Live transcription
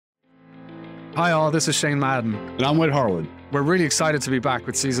Hi all, this is Shane Madden. And I'm Whit Harwood. We're really excited to be back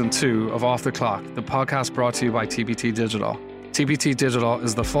with Season 2 of Off the Clock, the podcast brought to you by TPT Digital. TPT Digital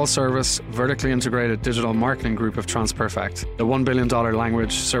is the full-service, vertically integrated digital marketing group of TransPerfect, the $1 billion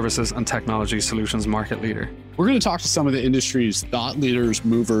language, services and technology solutions market leader. We're going to talk to some of the industry's thought leaders,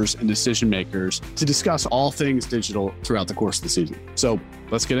 movers, and decision makers to discuss all things digital throughout the course of the season. So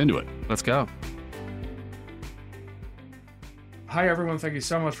let's get into it. Let's go. Hi everyone, thank you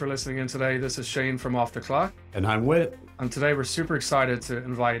so much for listening in today. This is Shane from Off the Clock. And I'm Whit. And today we're super excited to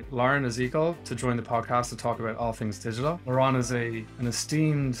invite Lauren Ezekiel to join the podcast to talk about all things digital. Lauren is an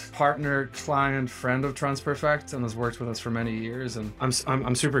esteemed partner, client, friend of TransPerfect and has worked with us for many years. And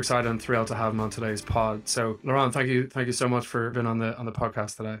I'm super excited and thrilled to have him on today's pod. So Lauren, thank you so much for being on the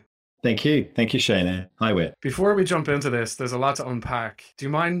podcast today. Thank you, Shane. Hi, Whit. Before we jump into this, there's a lot to unpack. Do you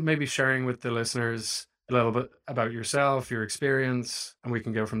mind maybe sharing with the listeners a little bit about yourself, your experience, and we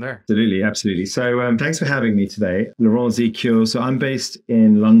can go from there? Absolutely. So thanks for having me today. Laurent Ezekiel. So I'm based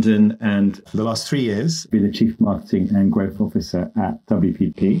in London and for the last 3 years, been the Chief Marketing and Growth Officer at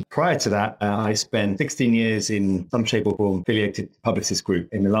WPP. Prior to that, I spent 16 years in some shape or form affiliated Publicis Group.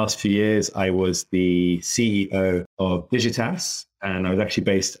 In the last few years, I was the CEO of Digitas, and I was actually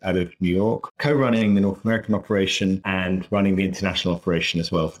based out of New York, co-running the North American operation and running the international operation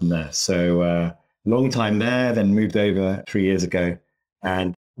as well from there. So long time there, then moved over 3 years ago.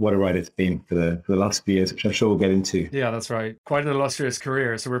 And what a ride it's been for the last few years, which I'm sure we'll get into. Yeah, that's right. Quite an illustrious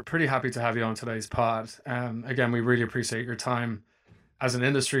career. So we're pretty happy to have you on today's pod. Again, we really appreciate your time as an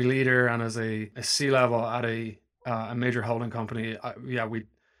industry leader and as a C-level at a major holding company. We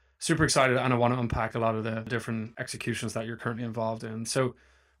super excited, and I want to unpack a lot of the different executions that you're currently involved in. So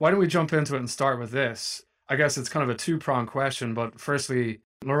why don't we jump into it and start with this? I guess it's kind of a two-pronged question, but firstly,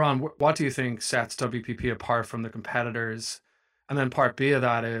 Laurent, what do you think sets WPP apart from the competitors? And then part B of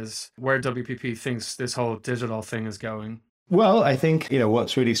that is where WPP thinks this whole digital thing is going. Well, I think,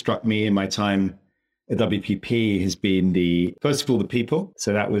 what's really struck me in my time at WPP has been first of all, the people.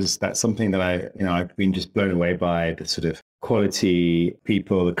 So that's something that I've been just blown away by, the sort of quality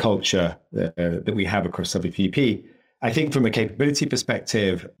people, the culture that we have across WPP. I think from a capability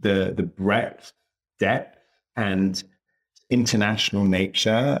perspective, the breadth, depth, and international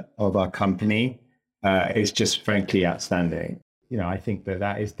nature of our company is just frankly outstanding. I think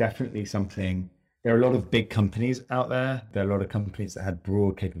that is definitely something. There are a lot of big companies out there. There are a lot of companies that have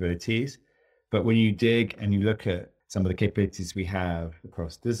broad capabilities. But when you dig and you look at some of the capabilities we have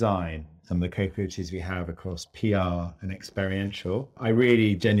across design, some of the capabilities we have across PR and experiential, I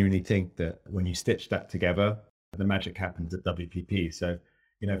really genuinely think that when you stitch that together, the magic happens at WPP. So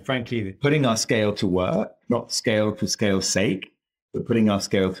frankly, putting our scale to work, not scale for scale's sake, but putting our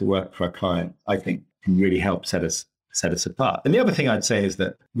scale to work for our client, I think can really help set us apart. And the other thing I'd say is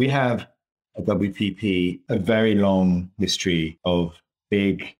that we have at WPP a very long history of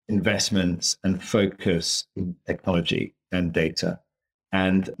big investments and focus in technology and data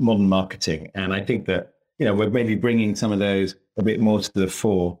and modern marketing. And I think that, we're maybe bringing some of those a bit more to the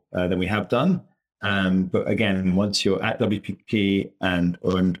fore than we have done. But again, once you're at WPP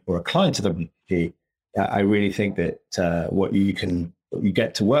or a client of WPP, I really think that what you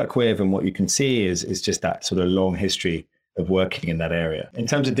get to work with and what you can see is just that sort of long history of working in that area. In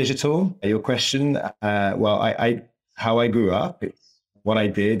terms of digital, your question, how I grew up, it's what I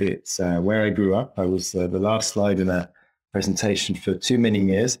did, it's where I grew up. I was the last slide in a presentation for too many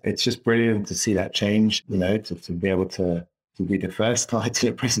years. It's just brilliant to see that change, to be able to be the first slide to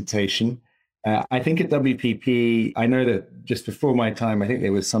a presentation. I think at WPP, I know that just before my time, I think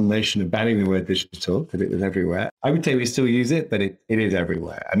there was some notion of banning the word digital, that it was everywhere. I would say we still use it, but it is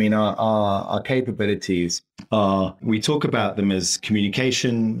everywhere. I mean, our capabilities we talk about them as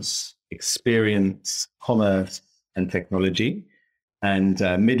communications, experience, commerce, and technology. And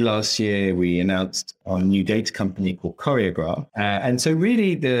mid last year, we announced our new data company called Choreograph. And so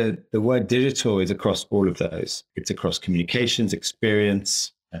really the word digital is across all of those. It's across communications,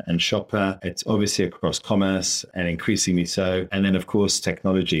 experience, and shopper. It's obviously across commerce and increasingly so. And then, of course,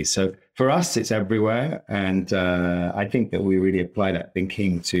 technology. So for us, it's everywhere. And I think that we really apply that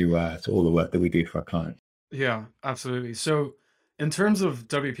thinking to all the work that we do for our clients. Yeah, absolutely. So in terms of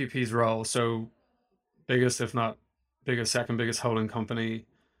WPP's role, so biggest, if not biggest, second biggest holding company,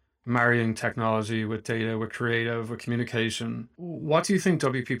 marrying technology with data, with creative, with communication. What do you think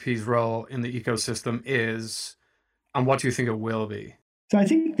WPP's role in the ecosystem is, and what do you think it will be? So I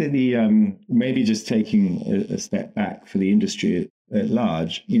think that maybe just taking a step back for the industry at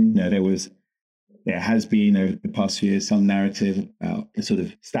large, there has been over the past few years some narrative about the sort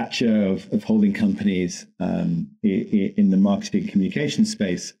of stature of holding companies in the marketing communication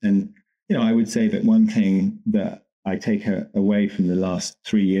space. And I would say that one thing that I take away from the last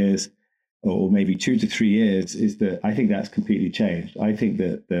 3 years, or maybe 2 to 3 years, is that I think that's completely changed. I think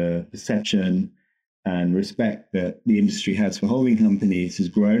that the perception and respect that the industry has for holding companies has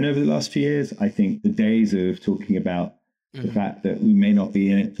grown over the last few years. I think the days of talking about the fact that we may not be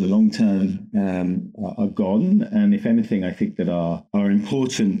in it for the long term are gone. And if anything, I think that our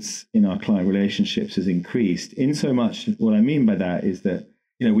importance in our client relationships has increased. In so much, what I mean by that is that,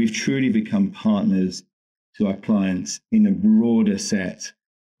 we've truly become partners to our clients in a broader set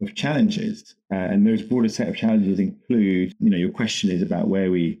of challenges. And those broader set of challenges include, your question is about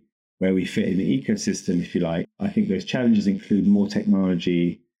where we fit in the ecosystem, if you like. I think those challenges include more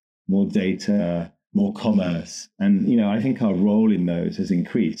technology, more data, more commerce. And, I think our role in those has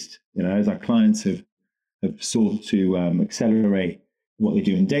increased, as our clients have sought to accelerate what they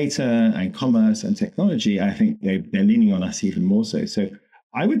do in data and commerce and technology. I think they're leaning on us even more so. So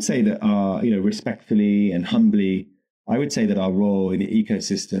I would say that respectfully and humbly, I would say that our role in the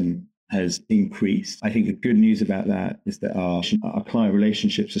ecosystem has increased. I think the good news about that is that our client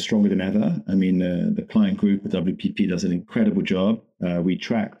relationships are stronger than ever. I mean, the client group at WPP does an incredible job. We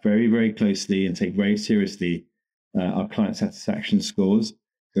track very, very closely and take very seriously our client satisfaction scores.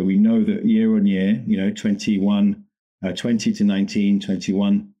 So we know that year on year, 20 to 19,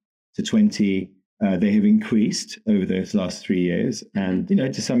 21 to 20, they have increased over those last 3 years. And,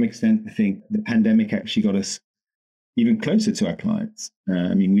 to some extent, I think the pandemic actually got us even closer to our clients.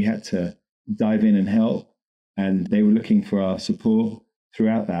 We had to dive in and help, and they were looking for our support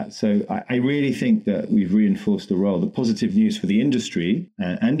throughout that. So I really think that we've reinforced the role. The positive news for the industry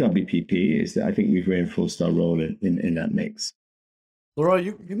and WPP is that I think we've reinforced our role in that mix. Laurent,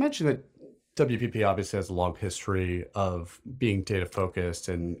 you mentioned that WPP obviously has a long history of being data focused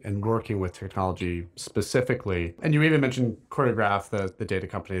and working with technology specifically. And you even mentioned Choreograph, the data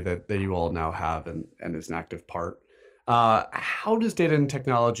company that you all now have and is an active part. How does data and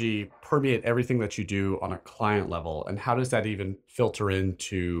technology permeate everything that you do on a client level? And how does that even filter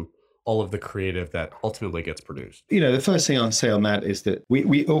into all of the creative that ultimately gets produced? The first thing I'll say on that is that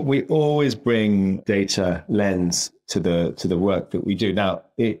we always bring data lens to the work that we do. Now,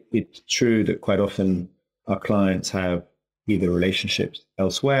 it's true that quite often our clients have either relationships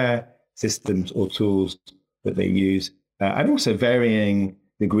elsewhere, systems or tools that they use, and also varying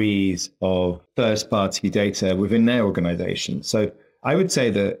degrees of first-party data within their organization. So I would say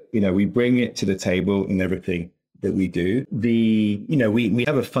that, we bring it to the table in everything that we do. We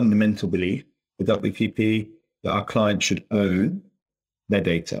have a fundamental belief with WPP that our clients should own their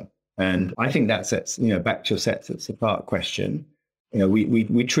data. And I think that sets, back to your sets apart question,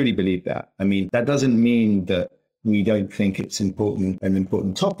 we truly believe that. I mean, that doesn't mean that we don't think it's an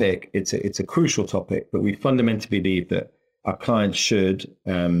important topic. It's a crucial topic, but we fundamentally believe that our clients should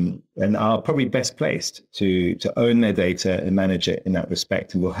and are probably best placed to own their data and manage it in that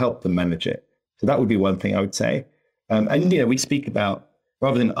respect, and we'll help them manage it. So that would be one thing I would say. We speak about,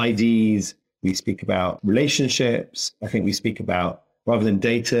 rather than IDs, we speak about relationships. I think we speak about, rather than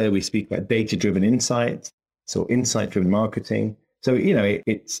data, we speak about data-driven insights, so insight-driven marketing. So,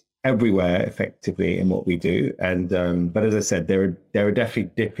 it's everywhere effectively in what we do. And but as I said, there are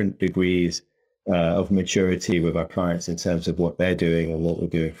definitely different degrees of maturity with our clients in terms of what they're doing and what we're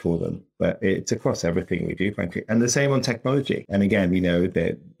doing for them. But it's across everything we do, frankly. And the same on technology. And again, we know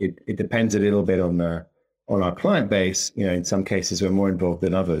that it depends a little bit on our client base. In some cases, we're more involved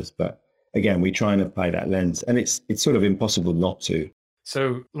than others. But again, we try and apply that lens. And it's sort of impossible not to.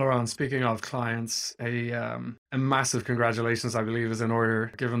 So, Laurent, speaking of clients, a massive congratulations, I believe, is in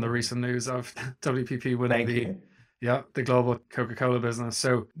order, given the recent news of WPP winning the global Coca-Cola business.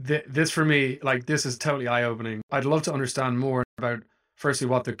 So this for me, this is totally eye-opening. I'd love to understand more about, firstly,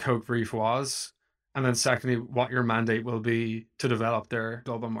 what the Coke brief was, and then secondly, what your mandate will be to develop their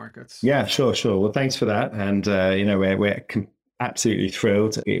global markets. Yeah, sure. Well, thanks for that. And, we're absolutely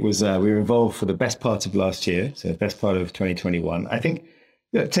thrilled. It was, we were involved for the best part of last year, so the best part of 2021. I think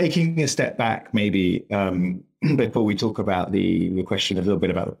taking a step back, maybe before we talk about the question a little bit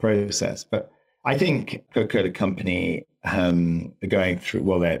about the process, but I think Coca-Cola Company are going through,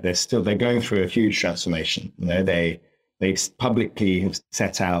 they're going through a huge transformation. They publicly have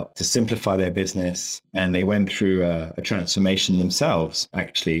set out to simplify their business, and they went through a transformation themselves,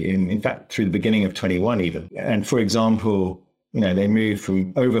 actually, in fact, through the beginning of 21 even. And for example, they moved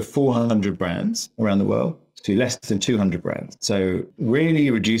from over 400 brands around the world to less than 200 brands. So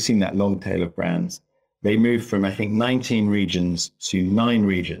really reducing that long tail of brands. They moved from, I think, 19 regions to 9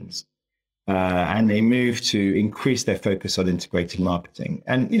 regions. And they moved to increase their focus on integrated marketing.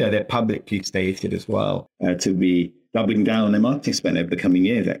 And, they're publicly stated as well to be doubling down on their marketing spend over the coming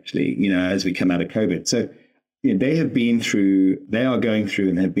years, actually, as we come out of COVID. So they are going through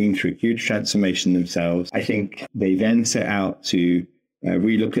and have been through huge transformation themselves. I think they then set out to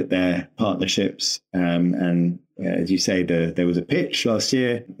relook at their partnerships. And as you say, there was a pitch last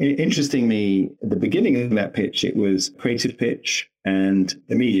year. Interestingly, at the beginning of that pitch, it was creative pitch and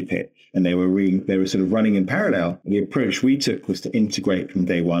the media pitch. And they were sort of running in parallel. The approach we took was to integrate from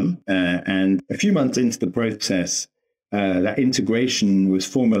day one. And a few months into the process, that integration was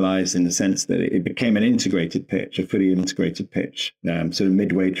formalized in the sense that it became an integrated pitch, a fully integrated pitch, sort of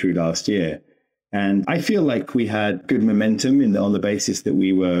midway through last year. And I feel like we had good momentum on the basis that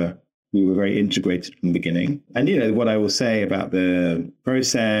we were very integrated from the beginning. And, what I will say about the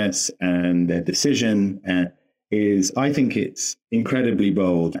process and the decision is I think it's incredibly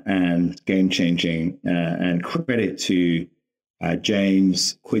bold and game-changing, and credit to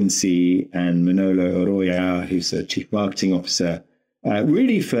James, Quincy, and Manolo Arroyo, who's the chief marketing officer,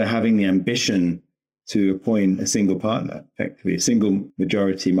 really for having the ambition to appoint a single partner, effectively a single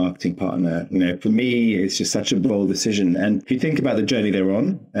majority marketing partner. For me, it's just such a bold decision. And if you think about the journey they're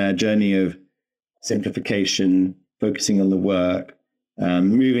on, a journey of simplification, focusing on the work,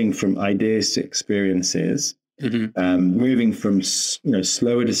 moving from ideas to experiences, moving from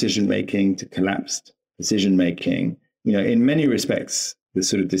slower decision making to collapsed decision making. In many respects, the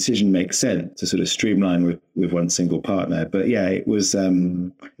sort of decision makes sense to sort of streamline with one single partner. But yeah, it was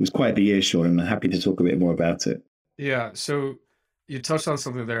quite the year, Sean, and I'm happy to talk a bit more about it. Yeah. So you touched on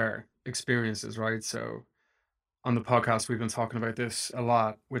something there, experiences, right? So on the podcast, we've been talking about this a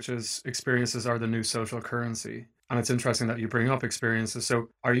lot, which is experiences are the new social currency. And it's interesting that you bring up experiences. So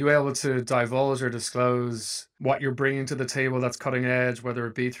are you able to divulge or disclose what you're bringing to the table that's cutting edge, whether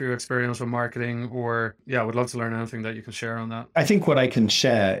it be through experiential marketing or, I would love to learn anything that you can share on that. I think what I can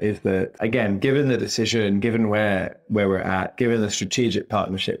share is that, again, given the decision, given where we're at, given the strategic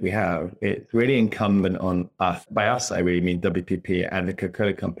partnership we have, it's really incumbent on us, by us, I really mean WPP and the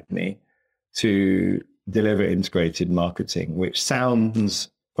Coca-Cola Company, to deliver integrated marketing, which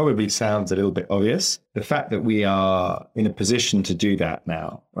probably sounds a little bit obvious. The fact that we are in a position to do that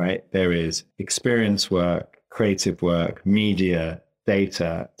now, right? There is experience work, creative work, media,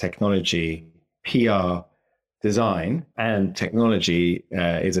 data, technology, PR, design, and technology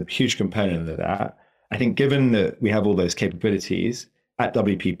is a huge component of that. I think given that we have all those capabilities at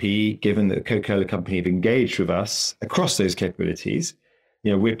WPP, given that the Coca-Cola Company have engaged with us across those capabilities,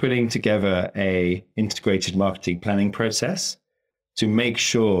 we're putting together a integrated marketing planning process to make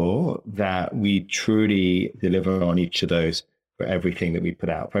sure that we truly deliver on each of those for everything that we put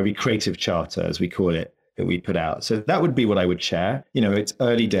out, for every creative charter, as we call it, that we put out. So that would be what I would share. It's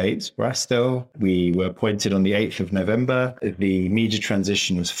early days for us still. We were appointed on the 8th of November. The media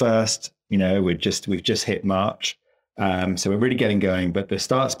transition was first. We've just hit March. So we're really getting going, but the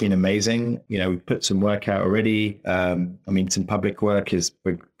start's been amazing. We've put some work out already. Some public work is,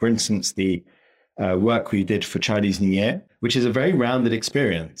 for instance, the work we did for Chinese New Year, which is a very rounded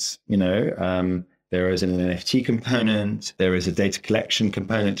experience. There is an NFT component, there is a data collection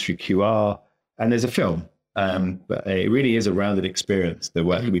component through QR, and there's a film. But it really is a rounded experience, the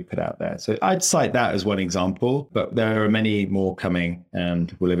work that we put out there. So I'd cite that as one example, but there are many more coming,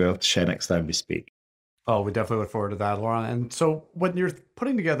 and we'll be able to share next time we speak. Oh, we definitely look forward to that, Laurent. And so when you're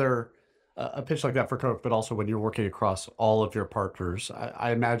putting together a pitch like that for Coke, but also when you're working across all of your partners,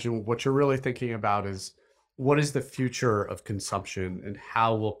 I imagine what you're really thinking about is what is the future of consumption and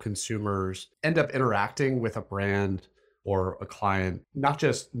how will consumers end up interacting with a brand or a client, not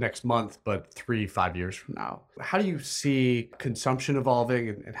just next month, but 3-5 years from now? How do you see consumption evolving,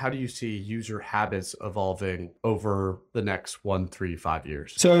 and how do you see user habits evolving over the next 1, 3, 5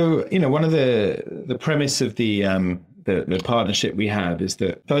 years? So, one of the premise of the partnership we have is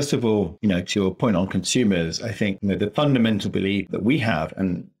that, first of all, to your point on consumers, I think the fundamental belief that we have,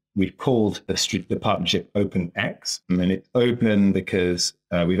 and we've called the partnership OpenX. And it's open because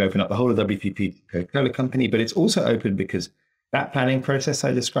we've opened up the whole of WPP Coca-Cola Company, but it's also open because that planning process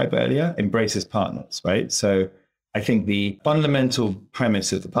I described earlier embraces partners, right? So I think the fundamental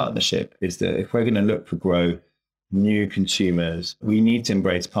premise of the partnership is that if we're going to look for growth, new consumers, we need to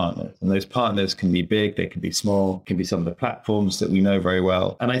embrace partners. And those partners can be big, they can be small, can be some of the platforms that we know very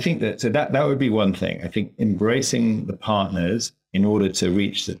well. And I think that would be one thing. I think embracing the partners in order to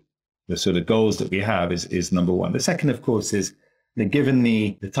reach the sort of goals that we have is number one. The second, of course, is that given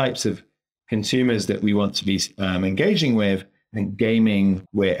the types of consumers that we want to be engaging with, I think gaming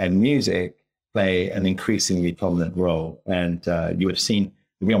and music play an increasingly prominent role. And you would have seen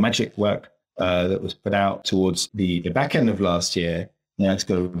the Real Magic work that was put out towards the back end of last year. It's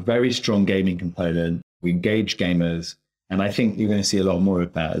got a very strong gaming component. We engage gamers. And I think you're going to see a lot more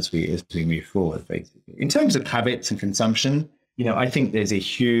of that as we move forward, basically. In terms of habits and consumption, I think there's a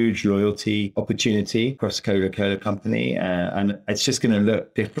huge loyalty opportunity across the Coca-Cola company. And it's just going to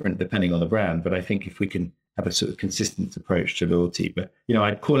look different depending on the brand. But I think if we can have a sort of consistent approach to loyalty. But,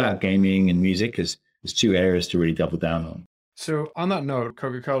 I'd call out gaming and music as two areas to really double down on. So on that note,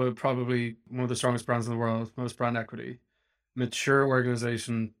 Coca-Cola, probably one of the strongest brands in the world, most brand equity, mature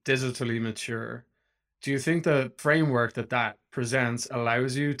organization, digitally mature. Do you think the framework that presents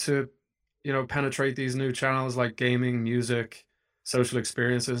allows you to, penetrate these new channels like gaming, music, social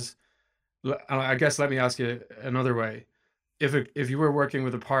experiences? I guess let me ask you another way. If you were working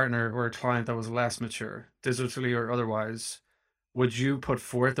with a partner or a client that was less mature, digitally or otherwise, would you put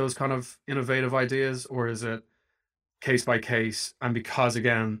forth those kind of innovative ideas, or is it case by case? And because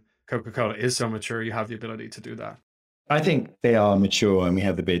again, Coca-Cola is so mature, you have the ability to do that. I think they are mature and we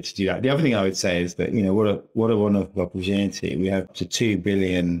have the ability to do that. The other thing I would say is that, what a wonderful opportunity. We have up to 2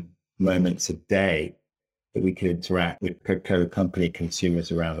 billion moments a day that we can interact with Coca-Cola company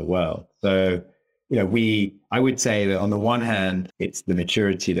consumers around the world. So, I would say that on the one hand, it's the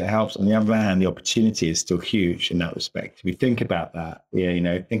maturity that helps. On the other hand, the opportunity is still huge in that respect. If we think about that,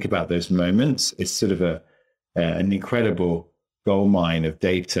 think about those moments, it's sort of an incredible goldmine of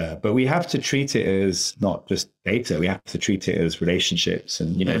data, but we have to treat it as not just data. We have to treat it as relationships.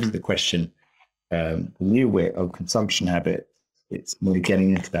 And, to the question, the new way of consumption habit, it's really getting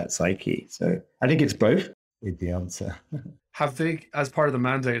into that psyche. So I think it's both is the answer. Have they, as part of the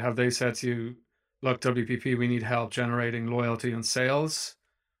mandate, have they said to you, look, WPP, we need help generating loyalty and sales?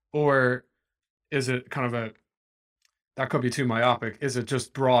 Or is it kind of that could be too myopic. Is it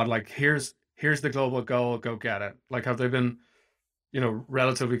just broad? Like, here's the global goal, go get it. Like, have they been,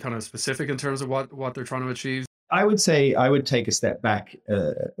 relatively kind of specific in terms of what they're trying to achieve? I would say I would take a step back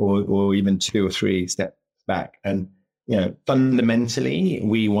or even 2 or 3 steps back. And, fundamentally,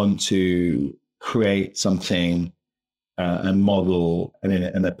 we want to create something and model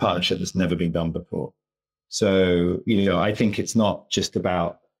and a partnership that's never been done before. So, I think it's not just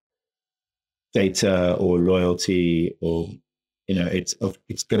about data or loyalty or,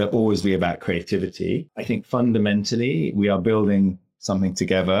 it's going to always be about creativity. I think fundamentally we are building something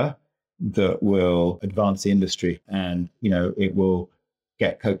together that will advance the industry, and it will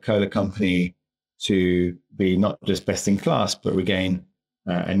get Coca-Cola company to be not just best in class, but regain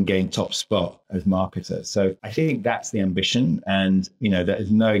and gain top spot as marketers. So I think that's the ambition, and there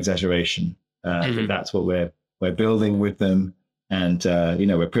is no exaggeration. That's what we're building with them, and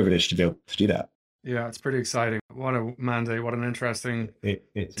we're privileged to be able to do that. Yeah, it's pretty exciting. What a mandate! What an interesting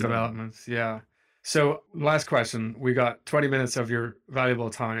development. Yeah. So last question, we got 20 minutes of your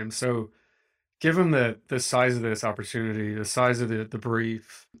valuable time. So given the size of this opportunity, the size of the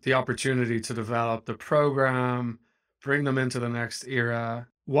brief, the opportunity to develop the program, bring them into the next era,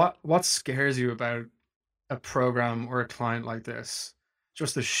 what scares you about a program or a client like this?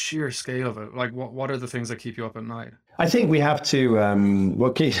 Just the sheer scale of it. Like, what are the things that keep you up at night? I think we have to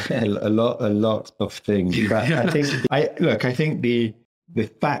a lot of things. But yeah. I think the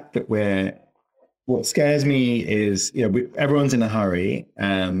fact that what scares me is, everyone's in a hurry,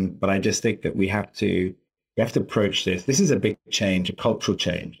 but I just think that we have to approach this. This is a big change, a cultural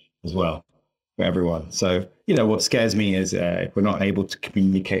change as well for everyone. So, what scares me is if we're not able to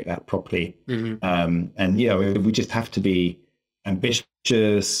communicate that properly. And, we just have to be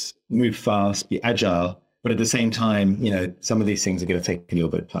ambitious, move fast, be agile. But at the same time, some of these things are going to take a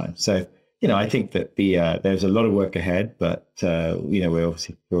little bit of time. So, I think that there's a lot of work ahead, but, we're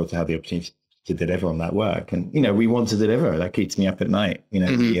obviously thrilled to have the opportunity to deliver on that work. And, we want to deliver. That keeps me up at night.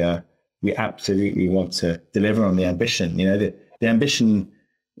 We absolutely want to deliver on the ambition. The ambition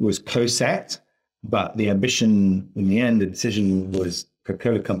was co-set, but the ambition in the end, the decision was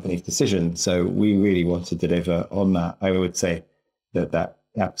Coca-Cola company's decision. So we really want to deliver on that. I would say that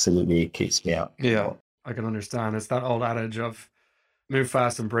absolutely keeps me up. Yeah, I can understand. It's that old adage of move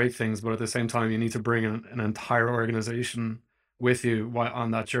fast and break things, but at the same time, you need to bring an entire organization with you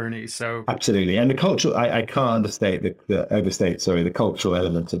on that journey. So absolutely. And the cultural, I can't overstate the cultural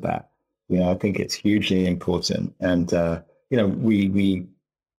element of that. I think it's hugely important. And,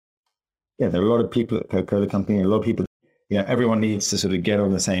 there are a lot of people at Coca-Cola company, a lot of people, everyone needs to sort of get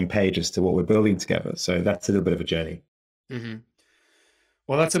on the same page as to what we're building together. So that's a little bit of a journey.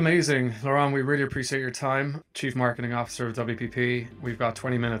 Well, that's amazing. Laurent, we really appreciate your time. Chief Marketing Officer of WPP. We've got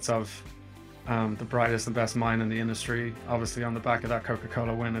 20 minutes of the brightest and best mind in the industry. Obviously, on the back of that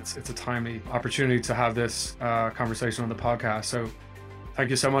Coca-Cola win, it's a timely opportunity to have this conversation on the podcast. So Thank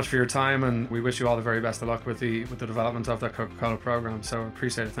you so much for your time, and we wish you all the very best of luck with the development of that Coca-Cola program. So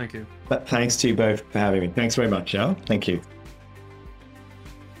appreciate it. Thank you. But thanks to you both for having me. Thanks very much, yeah. Thank you.